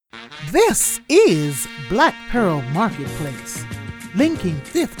This is Black Pearl Marketplace, linking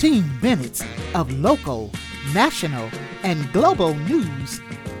 15 minutes of local, national, and global news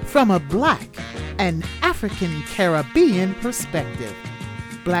from a Black and African Caribbean perspective.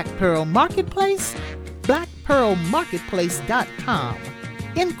 Black Pearl Marketplace, blackpearlmarketplace.com,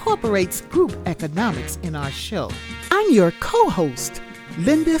 incorporates group economics in our show. I'm your co-host,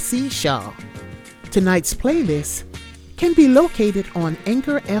 Linda C. Shaw. Tonight's playlist can be located on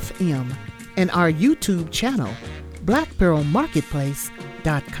Anchor FM and our YouTube channel,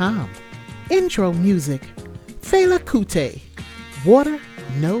 blackpearlmarketplace.com. Intro music, Fela Kuti, Water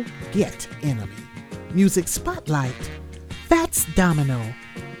No Get Enemy. Music spotlight, Fats Domino,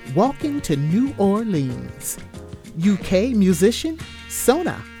 Walking to New Orleans. UK musician,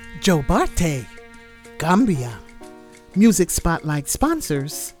 Sona, Joe Barte, Gambia. Music spotlight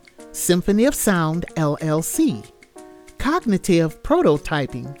sponsors, Symphony of Sound LLC, Cognitive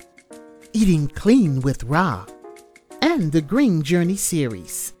Prototyping, Eating Clean with Ra, and the Green Journey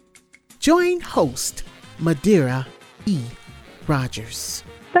series. Join host Madeira E. Rogers.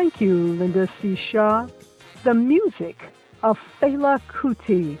 Thank you, Linda C. Shaw. The music of Fela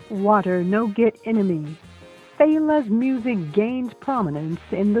Kuti, Water No Get Enemy. Fela's music gained prominence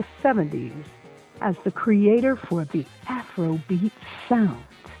in the 70s as the creator for the Afrobeat sound.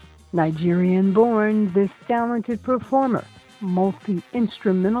 Nigerian-born, this talented performer,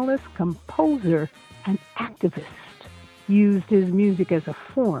 multi-instrumentalist, composer, and activist, used his music as a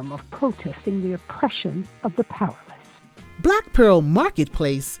form of protesting the oppression of the powerless. Black Pearl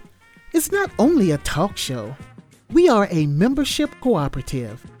Marketplace is not only a talk show. We are a membership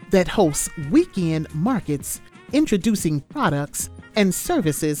cooperative that hosts weekend markets introducing products and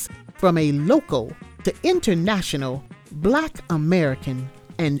services from a local to international Black American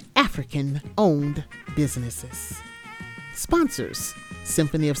and African-owned businesses. Sponsors,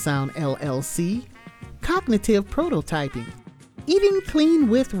 Symphony of Sound LLC, Cognitive Prototyping, Eating Clean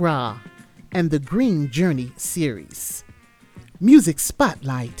with Ra, and the Green Journey series. Music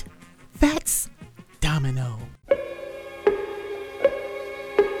spotlight, Fats Domino.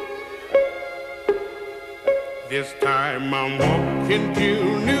 This time I'm walking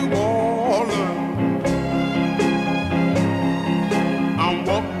to New Orleans. I'm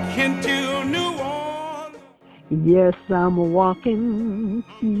walking to New Orleans. Yes, I'm walking,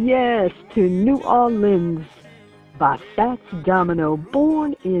 yes, to New Orleans by Fats Domino,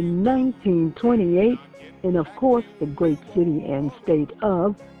 born in 1928 in, of course, the great city and state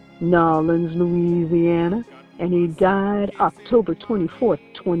of New Orleans, Louisiana, and he died October 24th,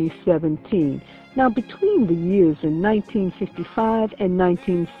 2017. Now, between the years in 1955 and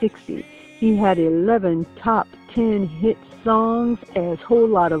 1960, he had 11 top 10 hit songs as Whole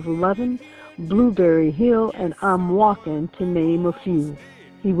Lot of Lovin', Blueberry Hill, and I'm Walkin', to name a few.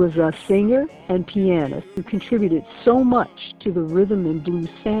 He was a singer and pianist who contributed so much to the rhythm and blues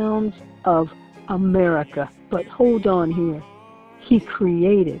sounds of America. But hold on here. He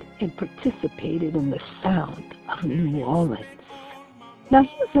created and participated in the sound of New Orleans. Now,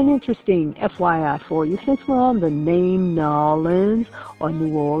 here's an interesting FYI for you. Since we're on the name New Orleans or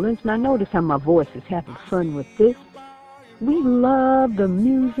New Orleans, now notice how my voice is having fun with this. We love the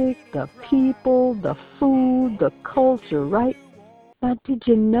music, the people, the food, the culture, right? Now, did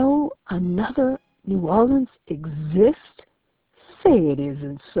you know another New Orleans exists? Say it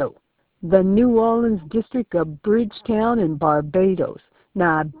isn't so. The New Orleans district of Bridgetown in Barbados.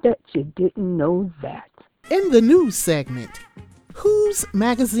 Now, I bet you didn't know that. In the news segment, Who's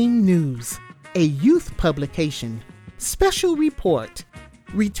Magazine News, a youth publication, special report,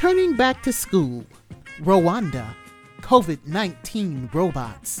 returning back to school, Rwanda, COVID-19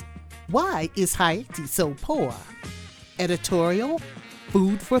 robots, why is Haiti so poor? Editorial,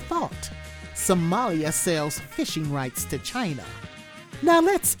 food for thought, Somalia sells fishing rights to China. Now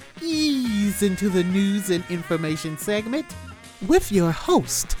let's ease into the news and information segment with your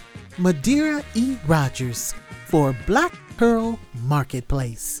host, Madeira E. Rogers, for Black Pearl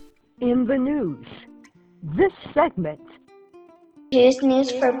Marketplace. In the news, this segment Here's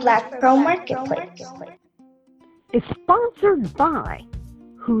news for Black Pearl Marketplace. is sponsored by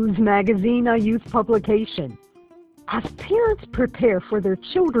Who's Magazine, a youth publication. As parents prepare for their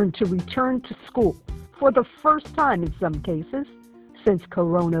children to return to school for the first time in some cases since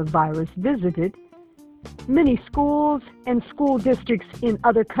coronavirus visited, many schools and school districts in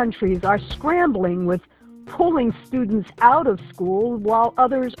other countries are scrambling with pulling students out of school while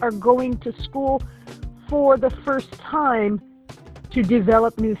others are going to school for the first time to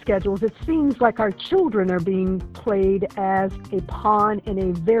develop new schedules. It seems like our children are being played as a pawn in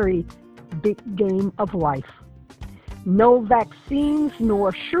a very big game of life. No vaccines nor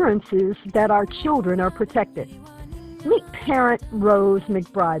assurances that our children are protected. Meet parent Rose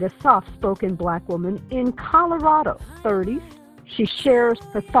McBride, a soft-spoken black woman in Colorado, 30s. She shares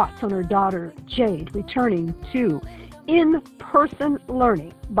her thoughts on her daughter, Jade, returning to in-person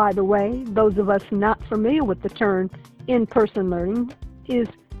learning. By the way, those of us not familiar with the term in-person learning is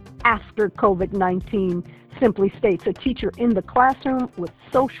after COVID-19 simply states a teacher in the classroom with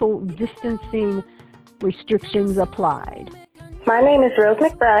social distancing restrictions applied. My name is Rose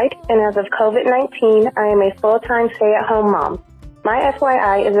McBride, and as of COVID-19, I am a full-time stay-at-home mom. My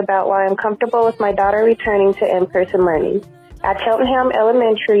FYI is about why I'm comfortable with my daughter returning to in-person learning. At Cheltenham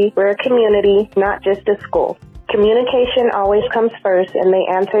Elementary, we're a community, not just a school. Communication always comes first, and they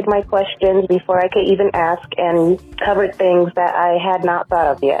answered my questions before I could even ask and covered things that I had not thought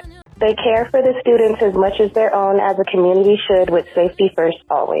of yet. They care for the students as much as their own, as a community should, with safety first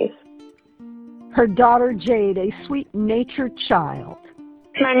always. Her daughter, Jade, a sweet-natured child.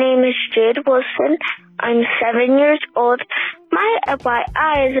 My name is Jade Wilson. I'm 7 years old. My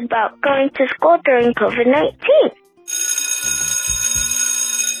FYI is about going to school during COVID-19.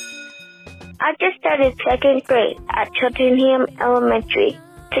 I just started second grade at Cheltenham Elementary.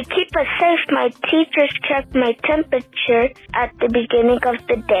 To keep us safe, my teachers check my temperature at the beginning of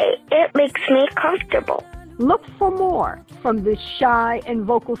the day. It makes me comfortable. Look for more from this shy and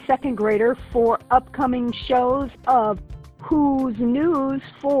vocal second grader for upcoming shows of Who's News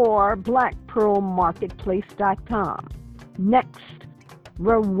for BlackPearlMarketplace.com. Next,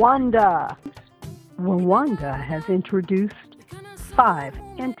 Rwanda. Rwanda has introduced 5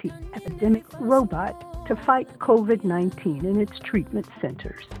 anti-epidemic robots to fight COVID-19 in its treatment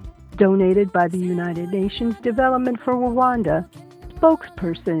centers. Donated by the United Nations Development for Rwanda,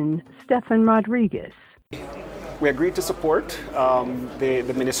 spokesperson Stefan Rodriguez. We agreed to support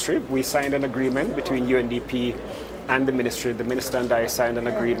the ministry. We signed an agreement between UNDP and the ministry. The minister and I signed an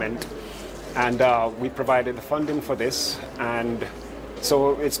agreement, and we provided the funding for this. And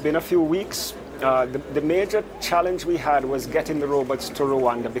so it's been a few weeks. The major challenge we had was getting the robots to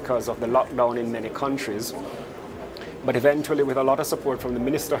Rwanda because of the lockdown in many countries. But eventually, with a lot of support from the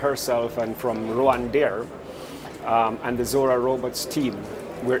minister herself and from Rwandair and the Zora Robots team,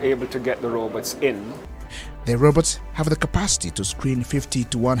 we're able to get the robots in. The robots have the capacity to screen 50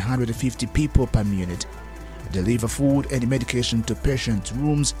 to 150 people per minute, deliver food and medication to patients'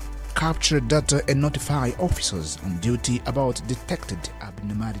 rooms, capture data and notify officers on duty about detected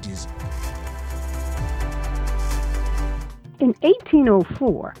abnormalities. In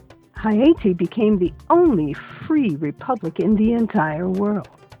 1804, Haiti became the only free republic in the entire world.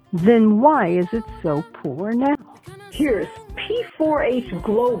 Then why is it so poor now? Here's P4H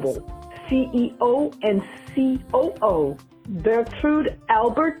Global CEO and COO Bertrude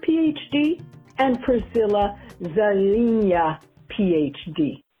Albert, PhD, and Priscilla Zalinia,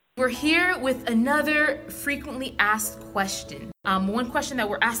 PhD. We're here with another frequently asked question. One question that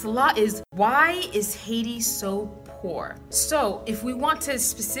we're asked a lot is, why is Haiti so poor? So if we want to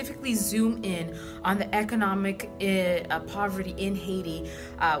specifically zoom in on the economic poverty in Haiti,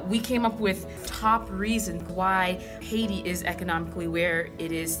 we came up with top reasons why Haiti is economically where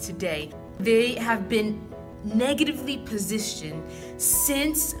it is today. They have been negatively positioned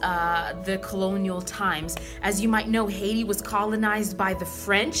since the colonial times. As you might know, Haiti was colonized by the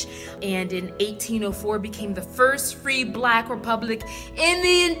French, and in 1804 became the first free black republic in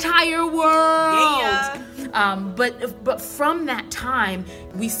the entire world. Yeah. But from that time,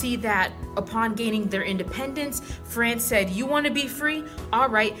 we see that upon gaining their independence, France said, you want to be free? All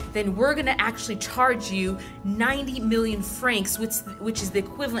right, then we're going to actually charge you 90 million francs, which is the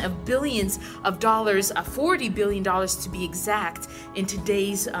equivalent of billions of dollars, $40 billion to be exact in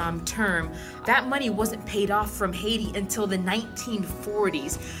today's term. That money wasn't paid off from Haiti until the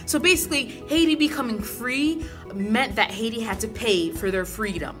 1940s. So basically, Haiti becoming free meant that Haiti had to pay for their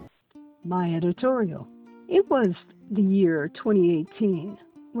freedom. My editorial. It was the year 2018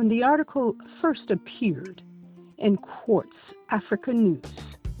 when the article first appeared in Quartz Africa News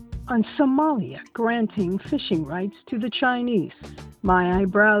on Somalia granting fishing rights to the Chinese. My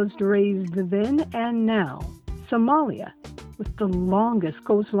eyebrows raised then and now. Somalia, with the longest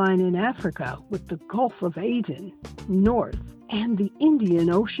coastline in Africa, with the Gulf of Aden north and the Indian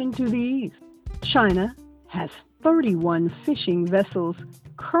Ocean to the east. China has 31 fishing vessels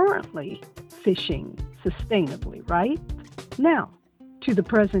currently fishing sustainably, right? Now, to the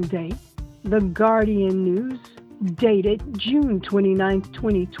present day, The Guardian News, dated June 29,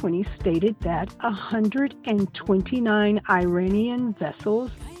 2020, stated that 129 Iranian vessels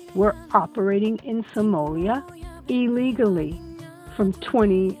were operating in Somalia illegally from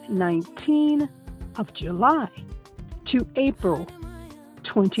 2019 of July to April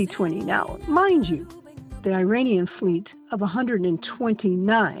 2020. Now, mind you, the Iranian fleet of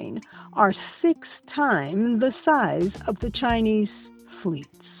 129 are 6 times the size of the Chinese fleets.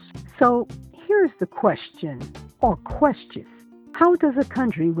 So here's the question, or questions. How does a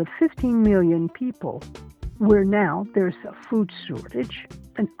country with 15 million people, where now there's a food shortage,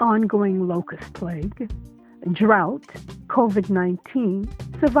 an ongoing locust plague, drought, COVID-19,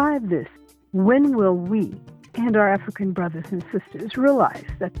 survive this? When will we and our African brothers and sisters realize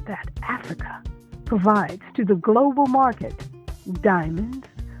that Africa provides to the global market diamonds,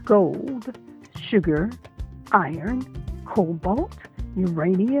 gold, sugar, iron, cobalt,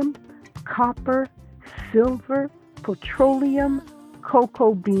 uranium, copper, silver, petroleum,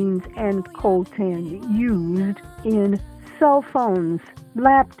 cocoa beans, and coltan used in cell phones,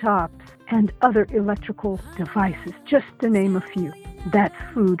 laptops, and other electrical devices, just to name a few. That's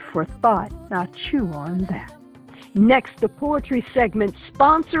food for thought. Now chew on that. Next, the poetry segment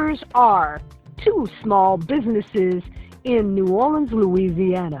sponsors are 2 small businesses in New Orleans,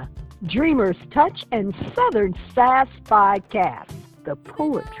 Louisiana, Dreamer's Touch and Southern Sass Podcast, the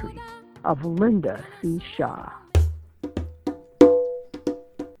poetry of Linda C. Shaw.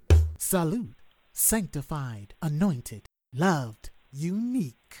 Salute, sanctified, anointed, loved,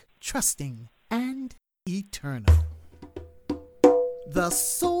 unique, trusting, and eternal. The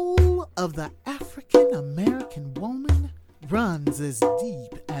soul of the African American woman runs as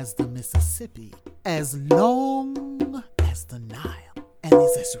deep as the Mississippi, as long as the Nile, and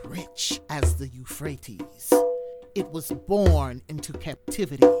is as rich as the Euphrates. It was born into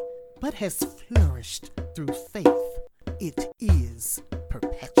captivity, but has flourished through faith. It is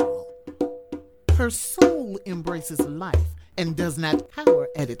perpetual. Her soul embraces life and does not cower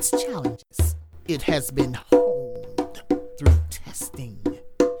at its challenges. It has been honed through testing.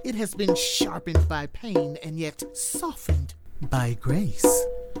 It has been sharpened by pain and yet softened by grace.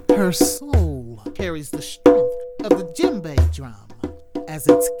 Her soul carries the strength of the djembe drum as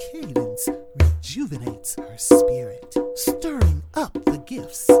its cadence rejuvenates her spirit, stirring up the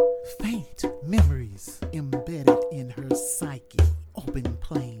gifts, faint memories embedded in her psyche. Open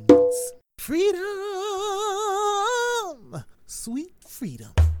plains. Freedom! Sweet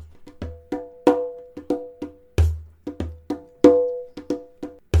freedom.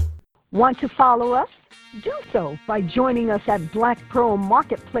 Want to follow us? Do so by joining us at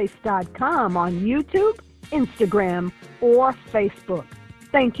blackpearlmarketplace.com on YouTube, Instagram, or Facebook.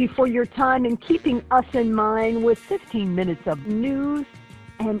 Thank you for your time and keeping us in mind with 15 minutes of news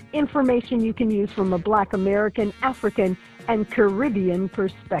and information you can use from a Black American, African, and Caribbean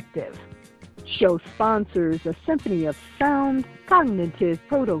perspective. Show sponsors a symphony of sound, cognitive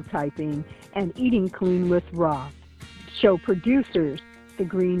prototyping, and eating clean with Ra. Show producers, The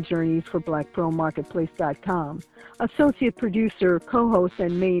Green Journeys for BlackPearlMarketplace.com. Associate producer, co-host,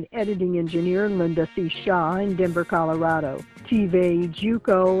 and main editing engineer, Linda C. Shaw in Denver, Colorado. TV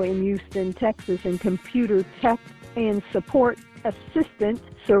Juco in Houston, Texas, and computer tech and support assistant,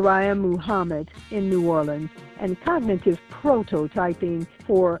 Soraya Muhammad in New Orleans, and cognitive prototyping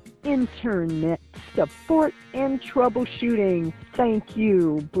for internet support and troubleshooting. Thank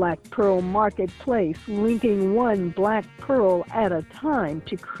you, Black Pearl Marketplace, linking one Black Pearl at a time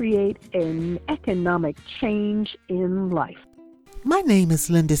to create an economic change in life. My name is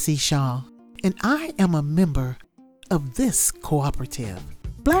Linda C. Shaw, and I am a member of this cooperative.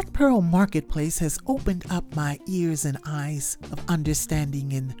 Black Pearl Marketplace has opened up my ears and eyes of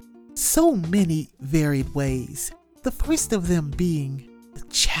understanding in so many varied ways. The first of them being the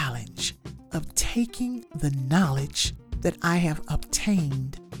challenge of taking the knowledge that I have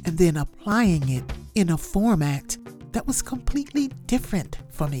obtained and then applying it in a format that was completely different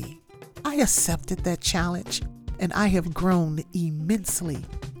for me. I accepted that challenge, and I have grown immensely,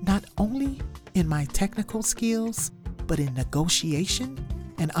 not only in my technical skills, but in negotiation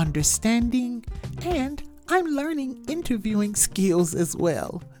and understanding, and I'm learning interviewing skills as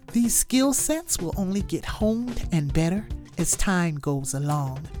well. These skill sets will only get honed and better as time goes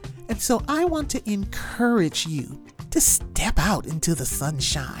along. And so I want to encourage you to step out into the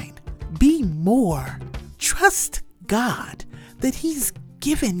sunshine. Be more. Trust God that He's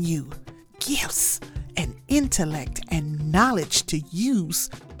given you gifts and intellect and knowledge to use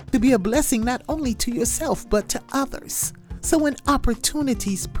to be a blessing not only to yourself but to others. So when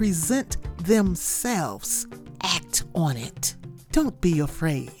opportunities present themselves, act on it. Don't be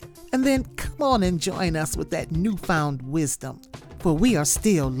afraid. And then come on and join us with that newfound wisdom, for we are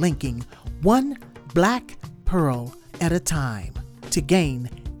still linking one Black Pearl at a time to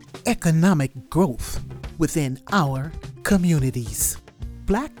gain economic growth within our communities.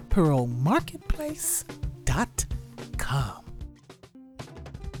 BlackPearlMarketplace.com. How?